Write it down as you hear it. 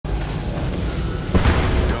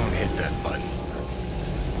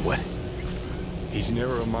He's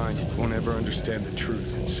narrow-minded, won't ever understand the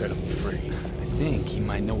truth and set him free. I think he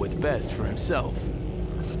might know what's best for himself.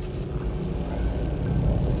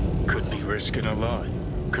 Could be risking a lot.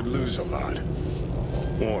 Could lose a lot.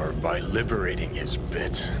 Or by liberating his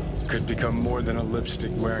bits, could become more than a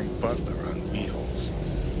lipstick-wearing butler on wheels.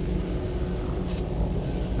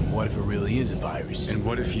 And what if it really is a virus? And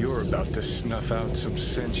what if you're about to snuff out some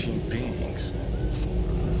sentient beings?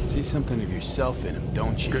 See something of yourself in him,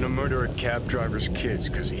 don't you? Gonna murder a cab driver's kids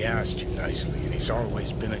because he asked you nicely, and he's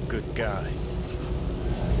always been a good guy.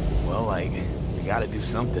 Well, I gotta do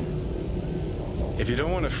something. If you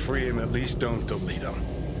don't want to free him, at least don't delete him.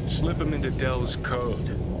 Slip him into Del's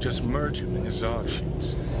code. Just merge him in his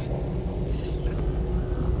offshoots.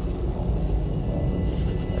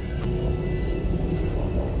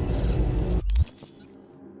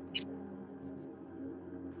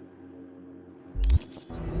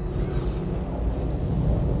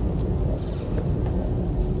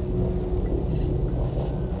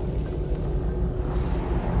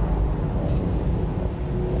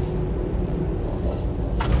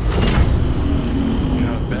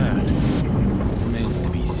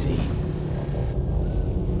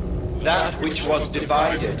 That which was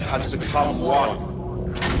divided has become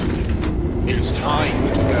one. It's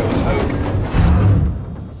time to go home.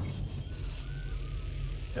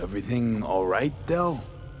 Everything all right, Del?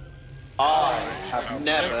 I have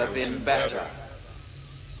never been better.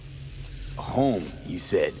 Home, you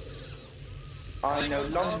said. I no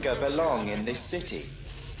longer belong in this city.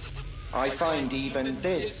 I find even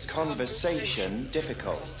this conversation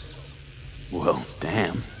difficult. Well,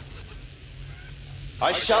 damn.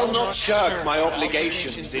 I shall not shirk my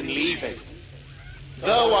obligations in leaving.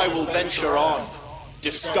 Though I will venture on,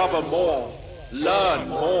 discover more, learn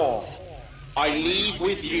more, I leave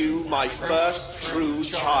with you my first true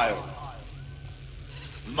child.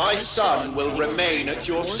 My son will remain at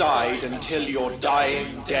your side until your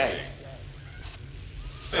dying day.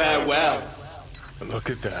 Farewell. Look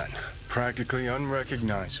at that. Practically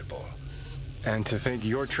unrecognizable. And to think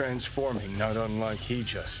you're transforming not unlike he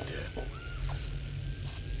just did.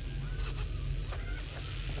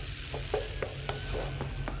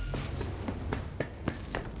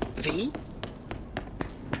 V?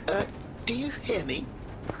 Do you hear me?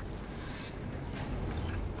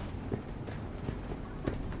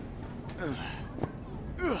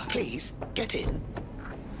 Please, get in.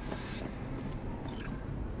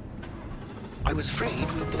 I was afraid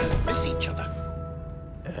we'd miss each other.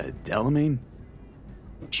 Delamain?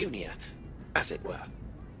 Junior, as it were.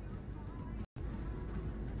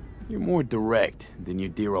 You're more direct than your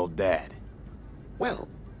dear old dad. Well,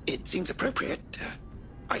 it seems appropriate,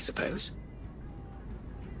 I suppose.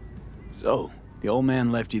 So, the old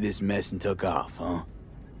man left you this mess and took off, huh?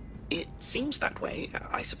 It seems that way,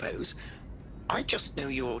 I suppose. I just know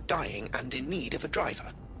you're dying and in need of a driver.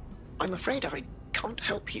 I'm afraid I can't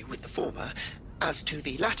help you with the former. As to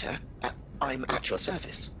the latter, I'm at your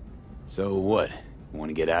service. So what? Want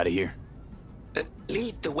to get out of here?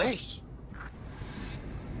 Lead the way.